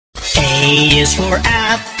A is for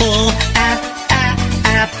apple,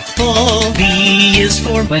 apple. B is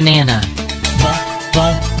for banana,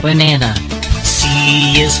 banana.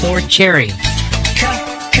 C is for cherry,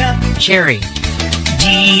 cherry.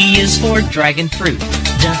 D is for dragon fruit,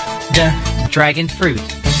 dragon fruit.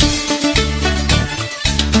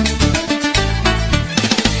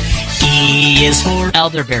 E is for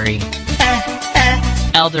elderberry,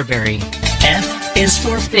 elderberry. F is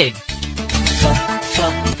for fig,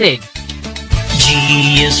 fig.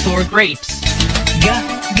 G is for grapes,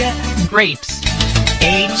 grapes.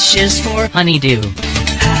 H is for honeydew,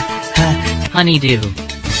 honeydew.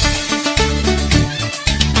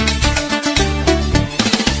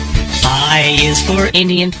 I is for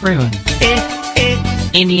Indian prune,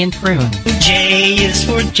 Indian prune. J is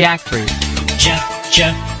for jackfruit,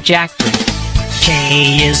 jackfruit.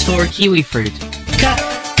 K is for kiwi fruit,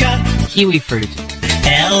 kiwi fruit.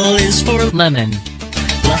 L is for lemon,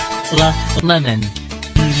 lemon.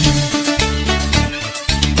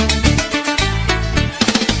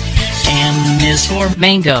 M is for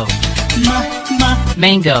mango,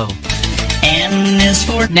 mango. N is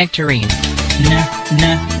for nectarine,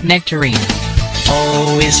 nectarine.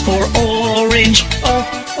 O is for orange,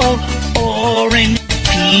 orange.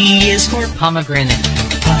 P is for pomegranate,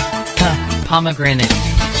 pomegranate.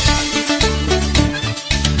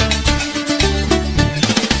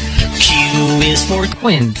 Q is for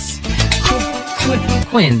quince,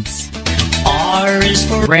 quince. R is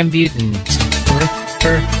for rambutan,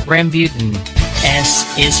 rambutan.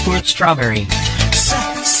 S is for strawberry,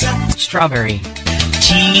 strawberry.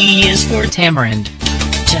 T is for tamarind,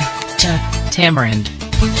 tamarind.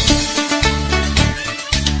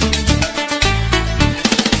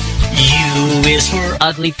 U is for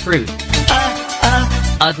ugly fruit,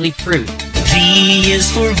 ugly fruit. V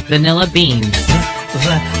is for vanilla beans,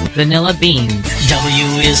 vanilla beans. W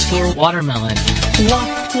is for watermelon,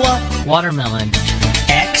 watermelon.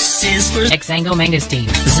 X is for exangomangustine,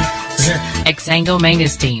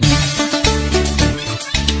 exangomangustine.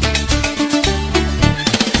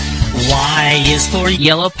 Y is for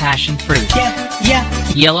yellow passion fruit,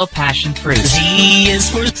 yellow passion fruit. Z is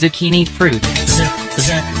for zucchini fruit,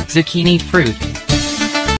 zucchini fruit.